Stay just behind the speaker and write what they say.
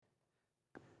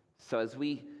So as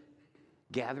we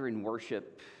gather and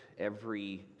worship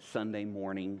every Sunday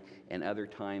morning and other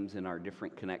times in our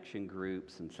different connection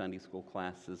groups and Sunday school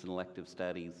classes and elective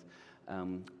studies,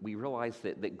 we realize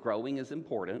that growing is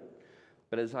important.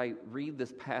 But as I read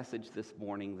this passage this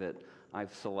morning that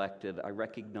I've selected, I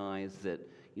recognize that,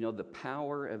 the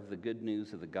power of the good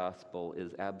news of the gospel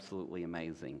is absolutely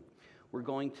amazing. We're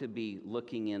going to be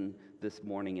looking in this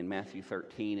morning in Matthew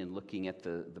 13 and looking at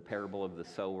the parable of the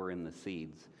sower and the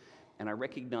seeds. And I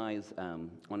recognize on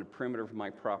the perimeter of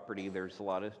my property, there's a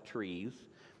lot of trees,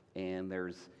 and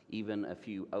there's even a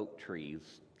few oak trees.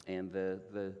 And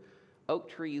the oak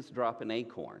trees drop an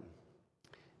acorn.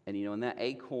 And, and that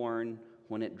acorn,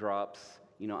 when it drops,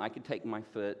 I could take my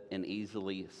foot and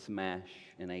easily smash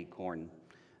an acorn.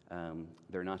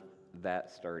 They're not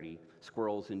that sturdy.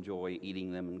 Squirrels enjoy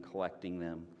eating them and collecting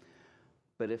them.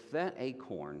 But if that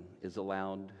acorn is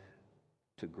allowed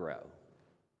to grow,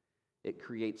 it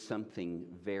creates something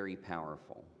very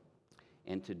powerful.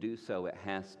 And to do so, it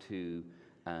has to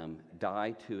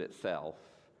die to itself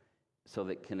so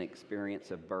that it can experience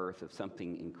a birth of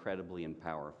something incredibly and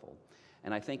powerful.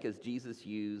 And I think as Jesus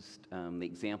used the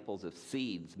examples of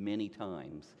seeds many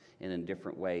times and in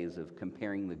different ways of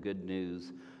comparing the good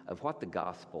news of what the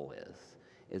gospel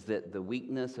is that the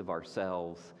weakness of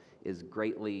ourselves is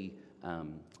greatly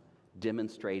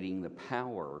demonstrating the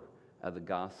power of the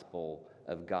gospel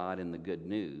of God and the good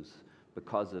news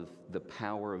because of the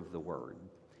power of the Word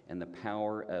and the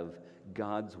power of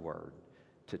God's Word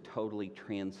to totally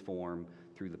transform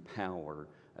through the power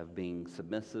of being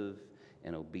submissive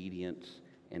and obedient,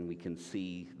 and we can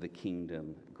see the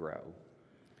kingdom grow.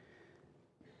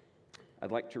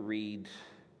 I'd like to read,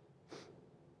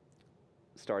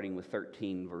 starting with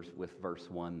verse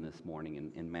 1 this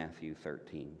morning in Matthew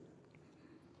 13.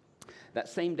 That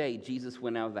same day, Jesus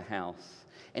went out of the house,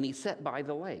 and he sat by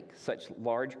the lake. Such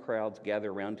large crowds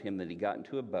gathered around him that he got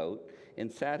into a boat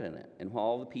and sat in it. And while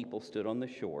all the people stood on the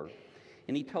shore,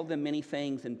 and he told them many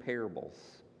things in parables,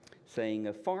 saying,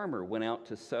 a farmer went out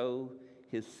to sow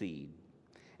his seed.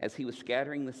 As he was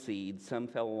scattering the seed, some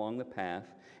fell along the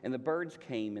path, and the birds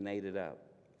came and ate it up.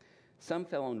 Some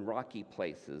fell on rocky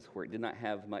places where it did not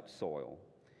have much soil.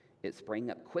 It sprang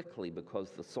up quickly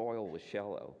because the soil was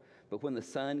shallow. But when the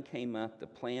sun came up, the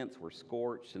plants were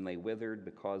scorched and they withered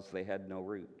because they had no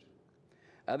root.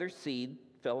 Other seed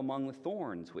fell among the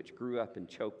thorns, which grew up and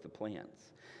choked the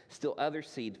plants. Still other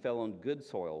seed fell on good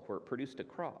soil, where it produced a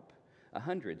crop,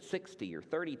 100, 60, or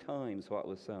 30 times what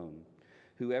was sown.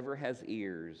 Whoever has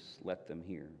ears, let them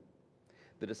hear.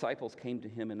 The disciples came to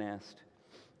him and asked,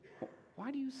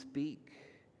 why do you speak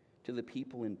to the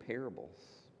people in parables?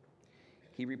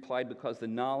 He replied, because the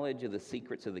knowledge of the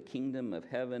secrets of the kingdom of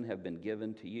heaven have been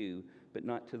given to you, but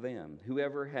not to them.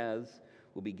 Whoever has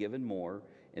will be given more,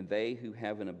 and they who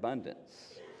have an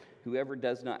abundance. Whoever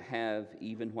does not have,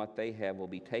 even what they have will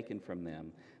be taken from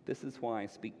them. This is why I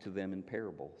speak to them in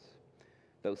parables.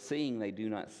 Though seeing they do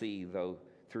not see, though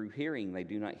through hearing they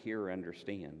do not hear or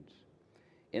understand.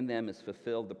 In them is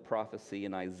fulfilled the prophecy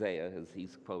in Isaiah, as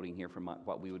he's quoting here from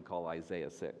what we would call Isaiah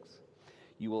 6.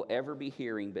 You will ever be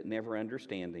hearing but never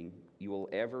understanding. You will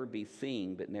ever be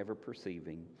seeing but never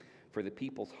perceiving. For the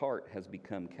people's heart has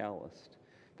become calloused.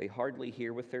 They hardly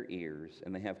hear with their ears,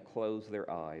 and they have closed their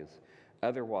eyes.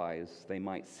 Otherwise, they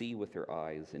might see with their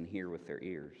eyes and hear with their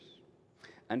ears.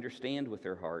 Understand with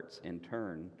their hearts and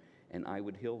turn, and I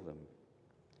would heal them.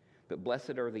 But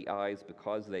blessed are the eyes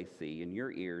because they see, and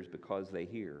your ears because they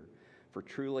hear. For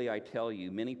truly I tell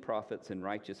you, many prophets and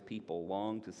righteous people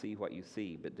long to see what you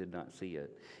see, but did not see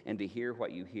it, and to hear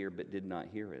what you hear, but did not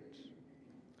hear it.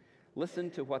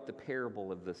 Listen to what the parable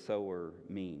of the sower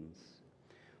means.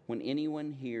 When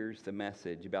anyone hears the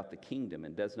message about the kingdom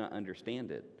and does not understand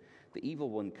it, the evil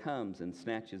one comes and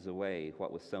snatches away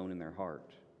what was sown in their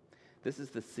heart. This is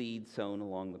the seed sown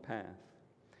along the path.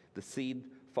 The seed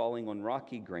falling on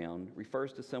rocky ground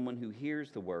refers to someone who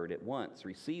hears the word at once,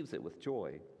 receives it with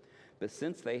joy. But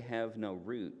since they have no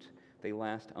root, they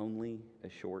last only a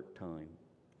short time.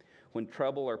 When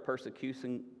trouble or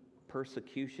persecution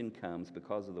comes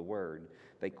because of the word,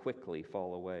 they quickly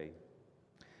fall away.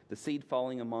 The seed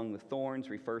falling among the thorns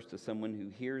refers to someone who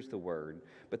hears the word,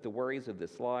 but the worries of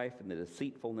this life and the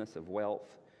deceitfulness of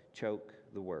wealth choke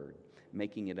the word,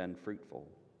 making it unfruitful.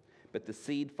 But the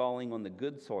seed falling on the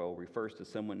good soil refers to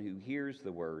someone who hears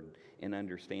the word and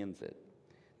understands it.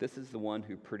 This is the one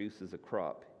who produces a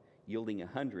crop, yielding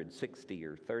 100, 60,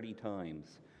 or 30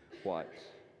 times what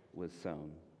was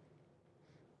sown.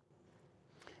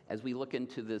 As we look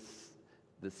into the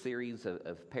series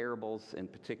of parables,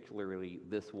 and particularly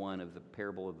this one of the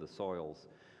parable of the soils,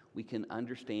 we can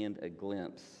understand a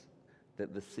glimpse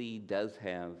that the seed does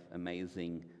have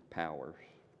amazing powers.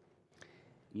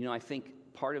 I think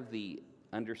part of the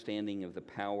understanding of the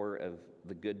power of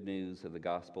the good news of the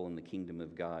gospel and the kingdom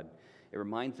of God, it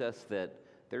reminds us that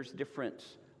there's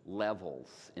different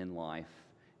levels in life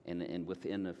and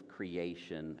within of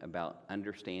creation about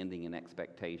understanding and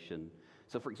expectation.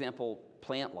 So, for example,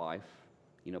 plant life.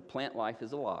 Plant life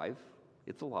is alive.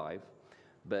 It's alive.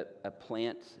 But a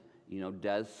plant,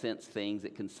 does sense things.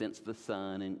 It can sense the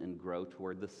sun and grow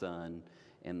toward the sun.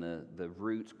 And the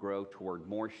roots grow toward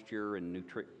moisture and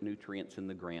nutrients in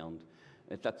the ground.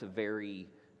 That's a very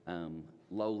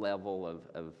low level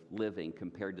of living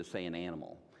compared to, say, an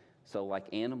animal. So like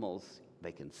animals,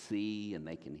 they can see and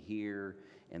they can hear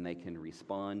and they can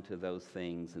respond to those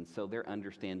things. And so their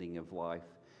understanding of life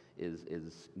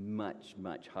is much,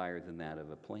 much higher than that of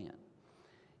a plant.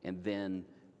 And then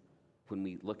when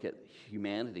we look at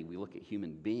humanity, we look at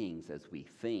human beings as we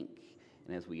think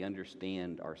and as we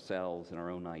understand ourselves and our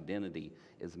own identity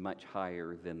is much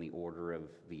higher than the order of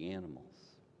the animals.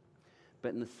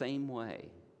 But in the same way,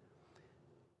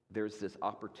 there's this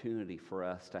opportunity for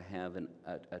us to have an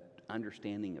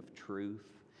understanding of truth,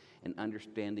 an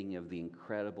understanding of the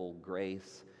incredible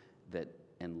grace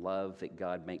and love that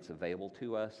God makes available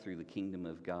to us through the kingdom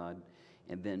of God.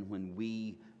 And then when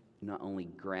we not only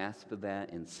grasp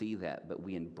that and see that, but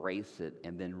we embrace it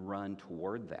and then run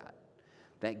toward that,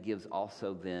 that gives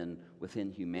also then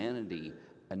within humanity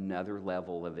another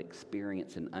level of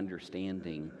experience and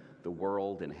understanding the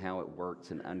world and how it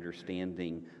works and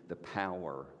understanding the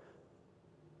power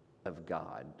of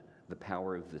God, the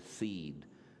power of the seed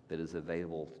that is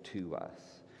available to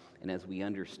us. And as we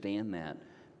understand that,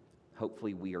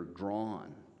 hopefully we are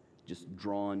drawn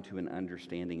to an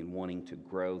understanding and wanting to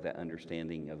grow that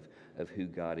understanding of who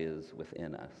God is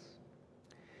within us.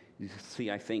 You see,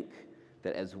 I think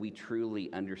that as we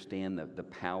truly understand the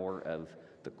power of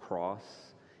the cross,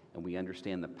 and we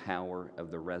understand the power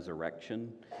of the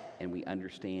resurrection, and we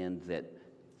understand that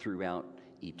throughout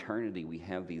eternity we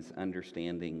have these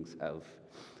understandings of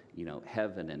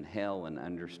heaven and hell, and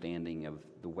understanding of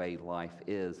the way life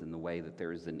is and the way that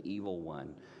there is an evil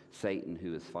one, Satan,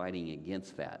 who is fighting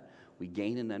against that. We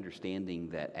gain an understanding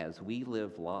that as we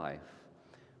live life,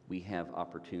 we have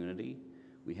opportunity.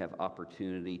 We have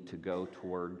opportunity to go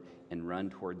toward and run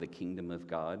toward the kingdom of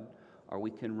God, or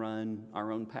we can run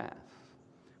our own path,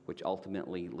 which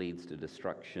ultimately leads to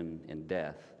destruction and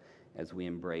death as we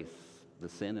embrace the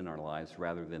sin in our lives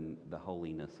rather than the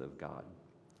holiness of God.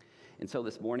 And so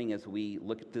this morning, as we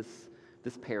look at this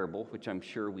parable, which I'm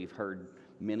sure we've heard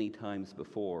many times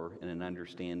before, in an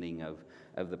understanding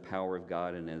of the power of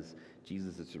God, and as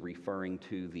Jesus is referring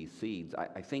to these seeds,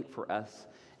 I think for us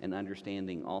an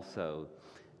understanding also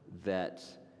that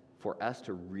for us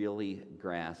to really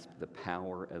grasp the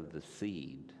power of the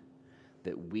seed,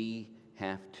 that we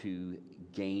have to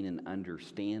gain an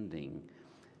understanding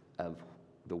of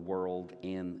the world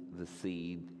and the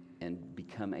seed and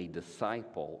become a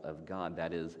disciple of God.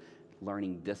 That is,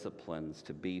 learning disciplines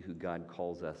to be who God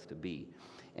calls us to be.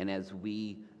 And as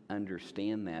we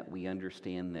understand that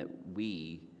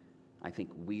I think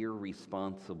we're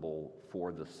responsible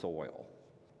for the soil.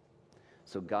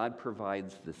 So God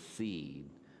provides the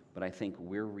seed, but I think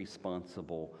we're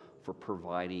responsible for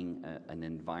providing an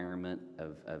environment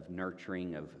of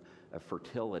nurturing, of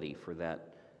fertility for that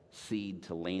seed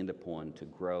to land upon, to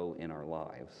grow in our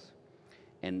lives.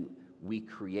 And we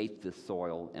create this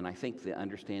soil, and I think the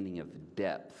understanding of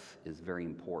depth is very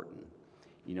important.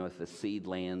 If a seed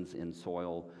lands in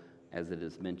soil, as it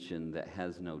is mentioned, that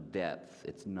has no depth,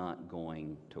 it's not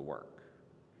going to work.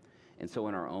 And so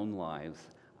in our own lives,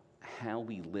 how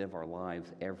we live our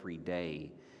lives every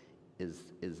day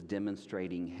is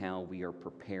demonstrating how we are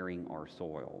preparing our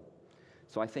soil.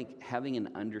 So I think having an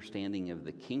understanding of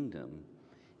the kingdom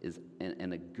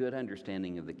and a good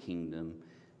understanding of the kingdom,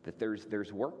 that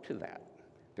there's work to that.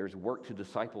 There's work to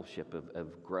discipleship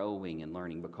of growing and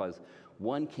learning, because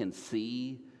one can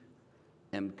see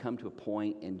and come to a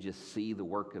point and just see the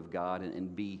work of God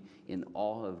and be in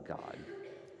awe of God.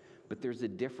 But there's a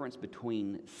difference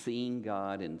between seeing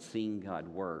God and seeing God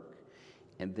work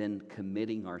and then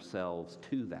committing ourselves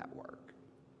to that work.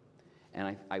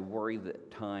 And I worry that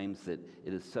at times that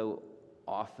it is so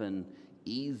often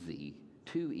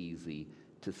too easy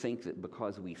to think that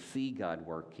because we see God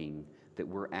working, that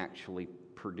we're actually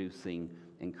producing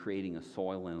and creating a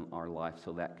soil in our life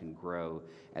so that can grow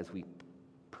as we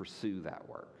pursue that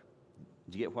work.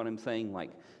 Do you get what I'm saying?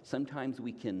 Like, sometimes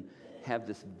we can have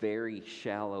this very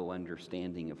shallow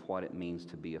understanding of what it means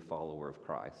to be a follower of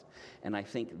Christ. And I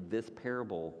think this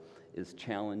parable is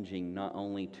challenging not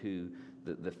only to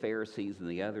the Pharisees and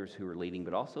the others who are leading,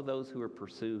 but also those who are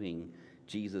pursuing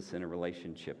Jesus in a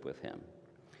relationship with him.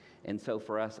 And so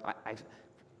for us,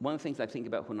 one of the things I think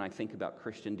about when I think about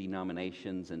Christian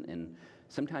denominations, and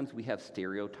sometimes we have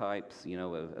stereotypes,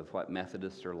 of what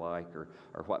Methodists are like, or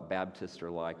what Baptists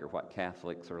are like, or what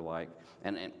Catholics are like.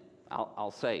 And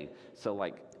I'll say, so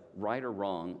like, right or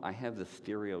wrong, I have the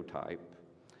stereotype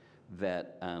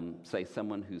that, say,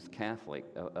 someone who's Catholic,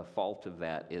 a fault of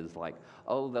that is like,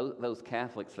 oh, those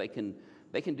Catholics, they can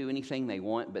do anything they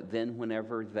want, but then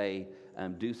whenever they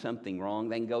do something wrong,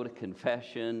 they can go to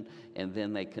confession, and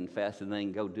then they confess, and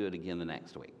then go do it again the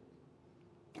next week.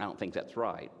 I don't think that's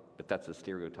right, but that's a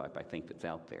stereotype I think that's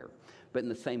out there. But in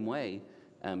the same way,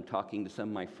 talking to some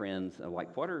of my friends,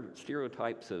 like, what are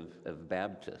stereotypes of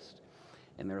Baptists?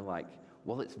 And they're like,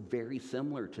 well, it's very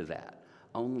similar to that,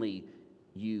 only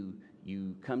you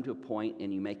come to a point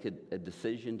and you make a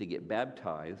decision to get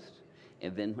baptized,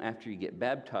 and then after you get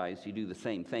baptized, you do the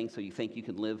same thing, so you think you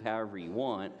can live however you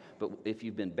want, but if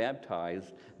you've been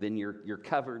baptized, then you're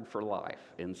covered for life,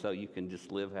 and so you can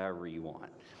just live however you want.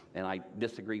 And I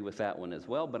disagree with that one as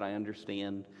well, but I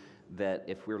understand that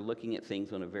if we're looking at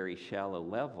things on a very shallow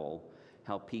level,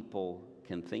 how people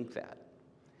can think that.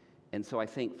 And so I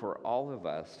think for all of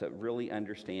us to really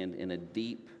understand in a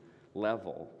deep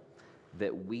level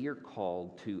that we are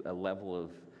called to a level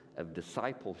of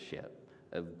discipleship,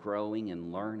 of growing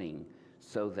and learning,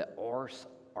 so that our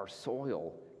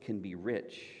soil can be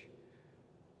rich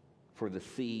for the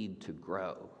seed to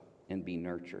grow and be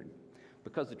nurtured.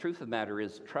 Because the truth of the matter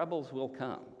is, troubles will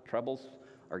come. Troubles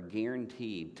are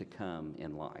guaranteed to come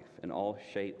in life in all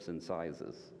shapes and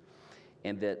sizes.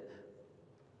 And that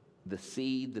the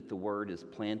seed that the Word is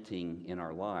planting in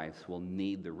our lives will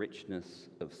need the richness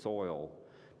of soil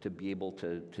to be able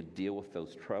to deal with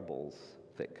those troubles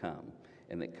that come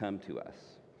and that come to us.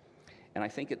 And I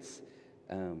think it's,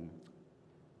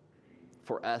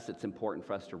 for us, it's important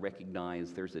for us to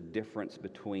recognize there's a difference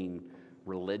between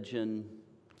religion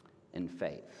and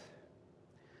faith.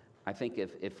 I think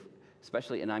if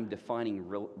especially, and I'm defining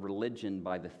religion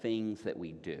by the things that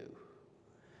we do.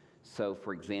 So,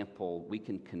 for example, we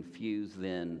can confuse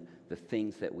then the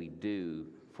things that we do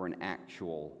for an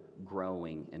actual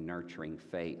growing and nurturing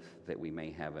faith that we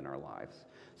may have in our lives.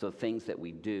 So things that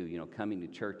we do, coming to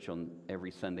church on every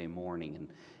Sunday morning,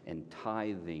 and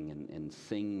tithing and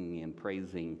singing and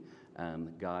praising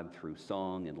God through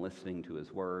song, and listening to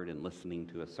His Word and listening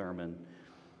to a sermon.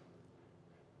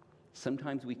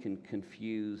 Sometimes we can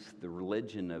confuse the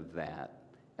religion of that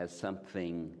as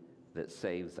something that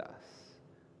saves us.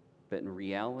 But in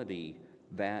reality,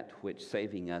 that which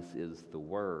saving us is the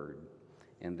Word,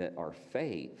 and that our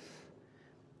faith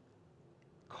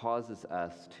causes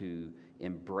us to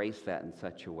embrace that in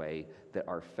such a way that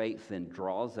our faith then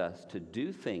draws us to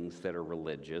do things that are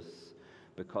religious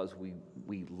because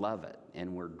we love it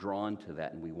and we're drawn to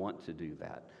that and we want to do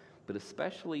that. But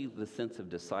especially the sense of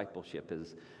discipleship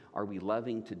is, are we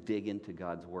loving to dig into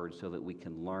God's Word so that we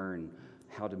can learn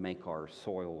how to make our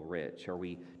soil rich?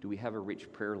 Do we have a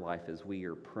rich prayer life as we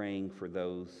are praying for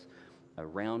those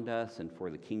around us and for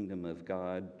the kingdom of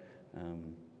God?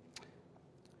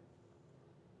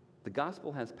 The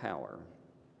gospel has power.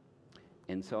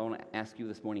 And so I want to ask you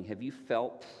this morning, have you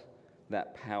felt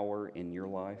that power in your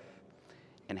life?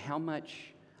 And how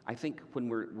much, I think when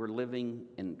we're living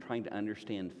and trying to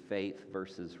understand faith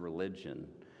versus religion,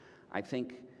 I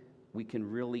think we can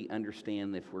really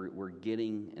understand if we're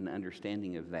getting an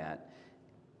understanding of that,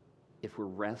 if we're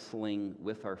wrestling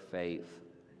with our faith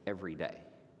every day.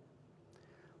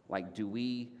 Like, do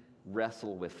we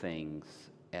wrestle with things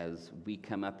as we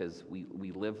come up, as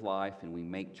we live life and we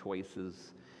make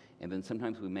choices, and then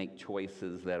sometimes we make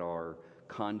choices that are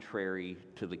contrary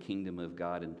to the kingdom of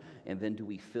God, and then do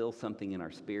we feel something in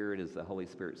our spirit as the Holy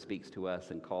Spirit speaks to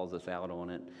us and calls us out on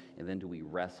it, and then do we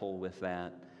wrestle with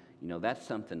that? That's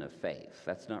something of faith.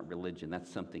 That's not religion.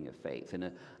 That's something of faith.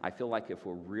 And I feel like if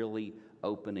we're really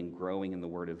open and growing in the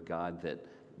Word of God,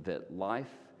 that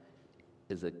life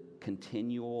is a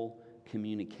continual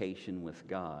communication with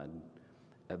God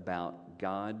about,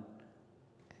 God,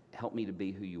 help me to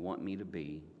be who you want me to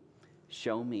be.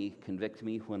 Show me, convict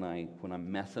me when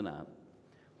I'm messing up,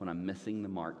 when I'm missing the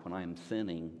mark, when I'm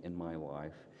sinning in my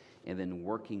life, and then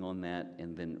working on that,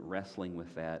 and then wrestling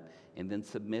with that, and then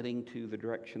submitting to the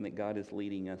direction that God is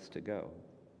leading us to go.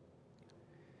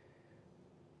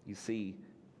 You see,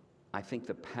 I think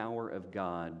the power of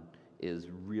God is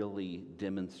really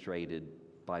demonstrated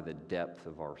by the depth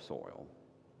of our soil.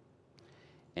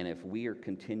 And if we are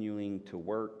continuing to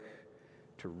work,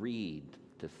 to read,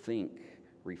 to think,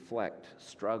 reflect,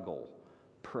 struggle,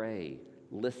 pray,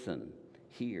 listen,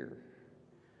 hear,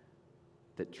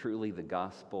 that truly the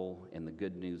gospel and the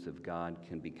good news of God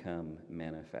can become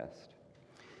manifest.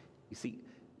 You see,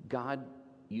 God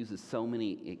uses so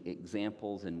many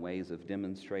examples and ways of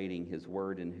demonstrating his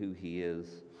word and who he is.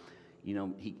 You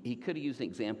know, he could have used an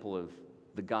example of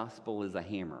the gospel is a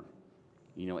hammer.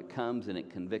 You know, it comes and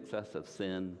it convicts us of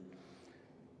sin.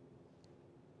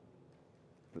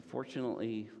 But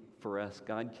fortunately for us,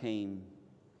 God came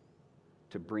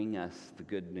to bring us the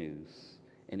good news.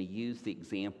 And he used the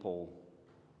example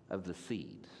of the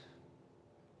seed.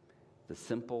 The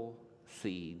simple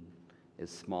seed, as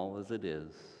small as it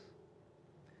is,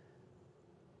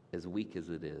 as weak as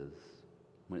it is,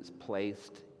 when it's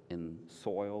placed in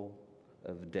soil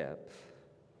of depth,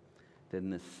 then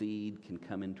the seed can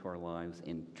come into our lives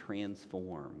and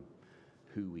transform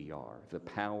who we are. The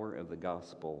power of the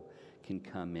gospel can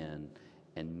come in,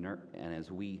 and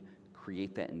as we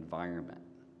create that environment,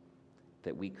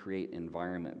 that we create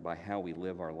environment by how we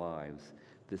live our lives,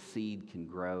 the seed can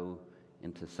grow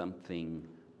into something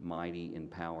mighty and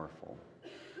powerful,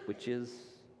 which is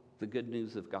the good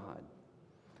news of God.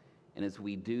 And as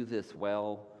we do this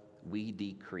well, we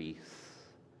decrease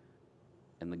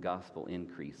and the gospel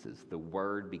increases. The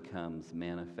word becomes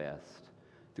manifest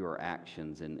through our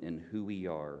actions, and who we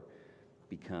are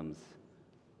becomes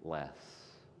less,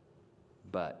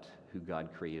 but who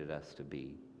God created us to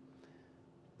be.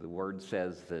 The word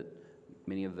says that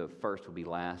many of the first will be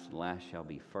last, and last shall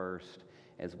be first.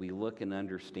 As we look in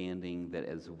understanding that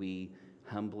as we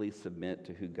humbly submit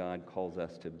to who God calls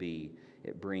us to be,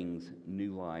 it brings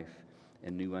new life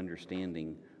and new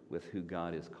understanding with who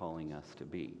God is calling us to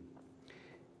be.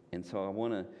 And so I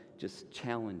want to just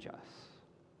challenge us.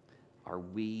 Are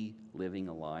we living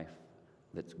a life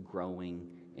that's growing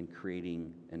and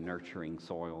creating and nurturing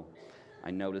soil?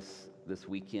 I noticed this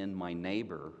weekend my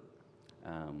neighbor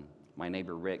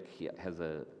Rick, he has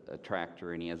a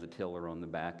tractor and he has a tiller on the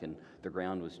back, and the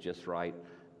ground was just right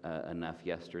enough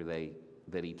yesterday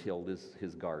that he tilled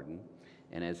his garden.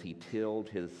 And as he tilled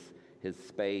his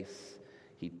space,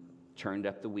 he churned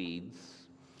up the weeds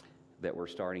that were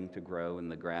starting to grow,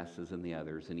 and the grasses and the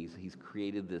others, and he's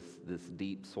created this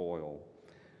deep soil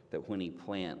that when he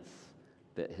plants,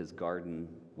 that his garden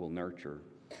will nurture.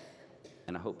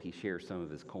 And I hope he shares some of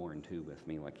his corn too with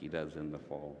me like he does in the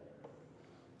fall.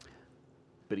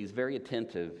 But he's very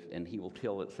attentive, and he will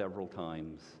till it several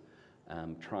times,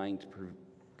 trying to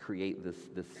create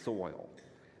this soil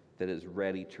that is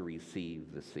ready to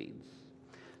receive the seeds.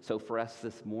 So for us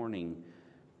this morning,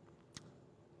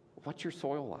 what's your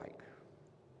soil like?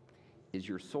 Is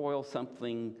your soil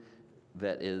something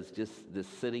that is just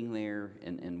sitting there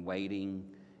and waiting,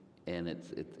 and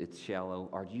it's shallow?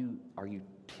 Are you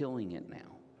tilling it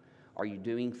now? Are you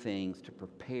doing things to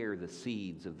prepare the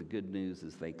seeds of the good news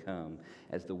as they come,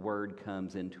 as the word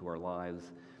comes into our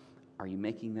lives? Are you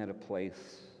making that a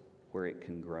place where it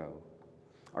can grow?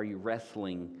 Are you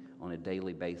wrestling on a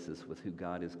daily basis with who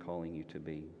God is calling you to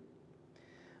be?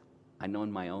 I know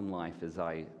in my own life, as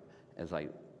I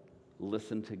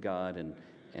listen to God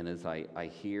and as I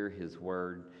hear his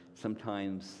word,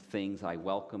 sometimes things I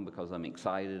welcome because I'm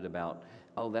excited about,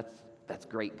 oh, that's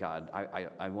great, God.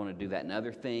 I want to do that. And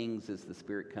other things, as the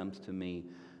Spirit comes to me,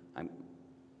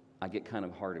 I get kind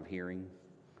of hard of hearing,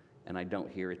 and I don't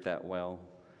hear it that well.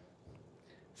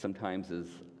 Sometimes as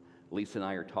Lisa and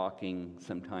I are talking,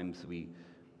 sometimes we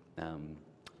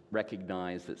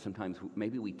recognize that sometimes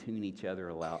maybe we tune each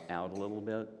other out a little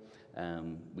bit.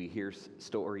 We hear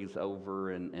stories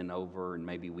over and over, and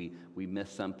maybe we miss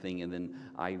something, and then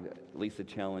Lisa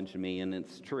challenged me, and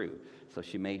it's true. So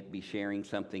she may be sharing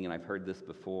something, and I've heard this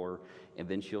before, and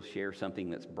then she'll share something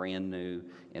that's brand new,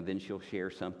 and then she'll share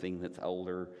something that's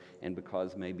older, and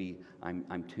because maybe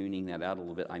I'm tuning that out a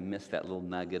little bit, I miss that little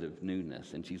nugget of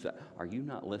newness. And she's like, "Are you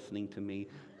not listening to me?"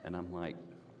 And I'm like,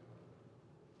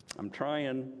 "I'm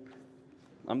trying.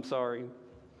 I'm sorry."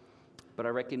 But I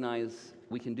recognize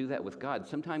we can do that with God.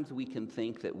 Sometimes we can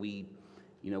think that we've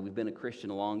been a Christian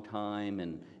a long time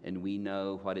and we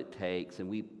know what it takes, and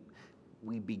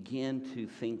we begin to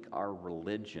think our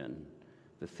religion,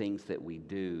 the things that we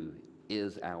do,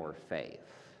 is our faith.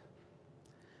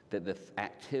 That the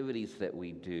activities that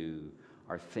we do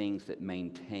are things that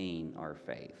maintain our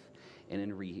faith. And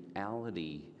in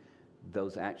reality,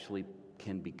 those actually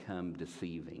can become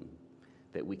deceiving.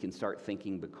 That we can start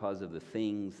thinking because of the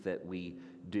things that we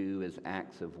do as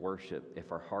acts of worship,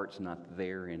 if our heart's not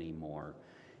there anymore,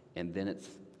 and then it's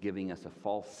giving us a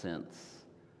false sense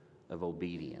of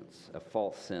obedience, a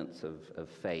false sense of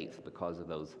faith because of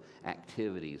those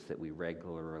activities that we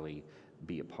regularly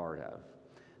be a part of.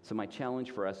 So my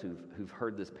challenge for us who've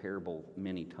heard this parable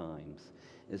many times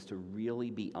is to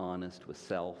really be honest with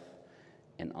self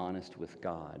and honest with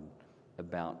God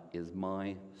about, is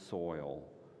my soil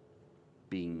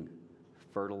being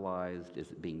fertilized?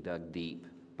 Is it being dug deep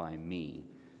by me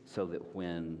so that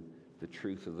when the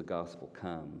truth of the gospel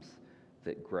comes,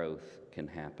 that growth can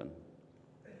happen?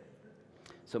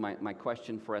 So my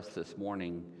question for us this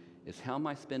morning is, how am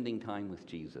I spending time with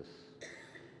Jesus?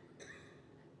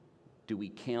 Do we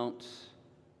count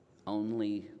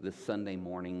only the Sunday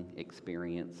morning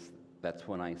experience? That's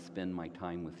when I spend my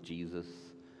time with Jesus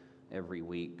every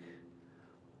week.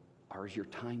 Or is your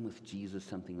time with Jesus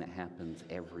something that happens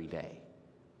every day?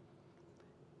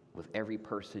 With every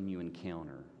person you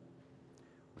encounter,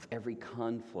 with every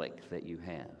conflict that you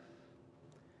have,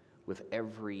 with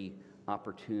every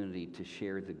opportunity to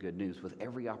share the good news, with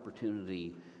every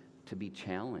opportunity to be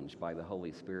challenged by the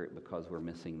Holy Spirit because we're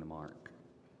missing the mark.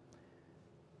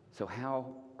 So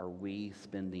how are we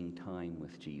spending time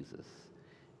with Jesus?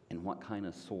 And what kind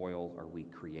of soil are we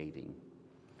creating?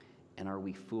 And are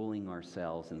we fooling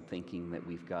ourselves and thinking that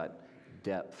we've got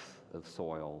depth of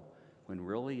soil when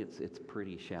really it's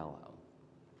pretty shallow?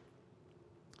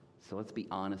 So let's be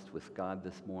honest with God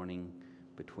this morning,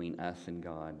 between us and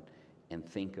God, and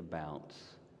think about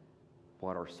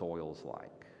what our soil's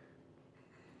like.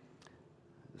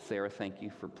 Sarah, thank you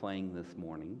for playing this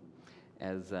morning.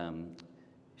 As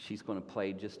she's going to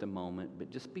play just a moment, but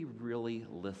just be really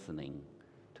listening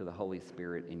to the Holy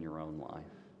Spirit in your own life.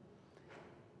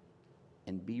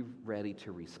 And be ready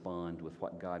to respond with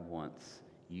what God wants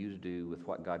you to do, with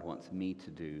what God wants me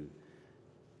to do,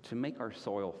 to make our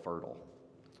soil fertile,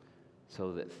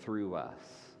 so that through us,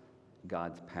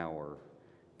 God's power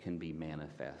can be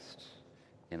manifest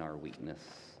in our weakness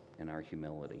and our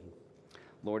humility.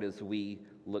 Lord, as we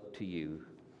look to you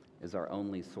as our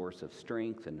only source of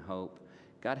strength and hope,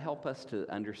 God, help us to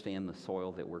understand the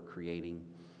soil that we're creating.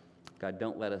 God,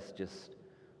 don't let us just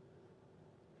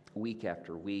week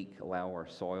after week allow our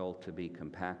soil to be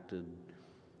compacted,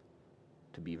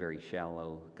 to be very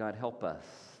shallow. God, help us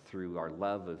through our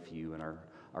love of you and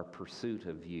our pursuit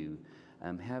of you,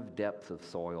 have depth of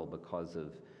soil because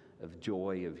of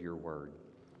joy of your word.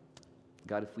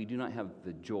 God, if we do not have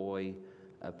the joy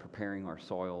of preparing our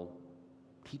soil,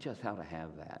 teach us how to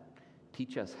have that.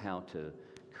 Teach us how to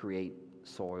create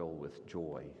soil with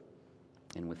joy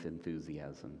and with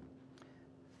enthusiasm.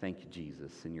 Thank you,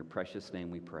 Jesus. In your precious name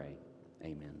we pray.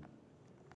 Amen.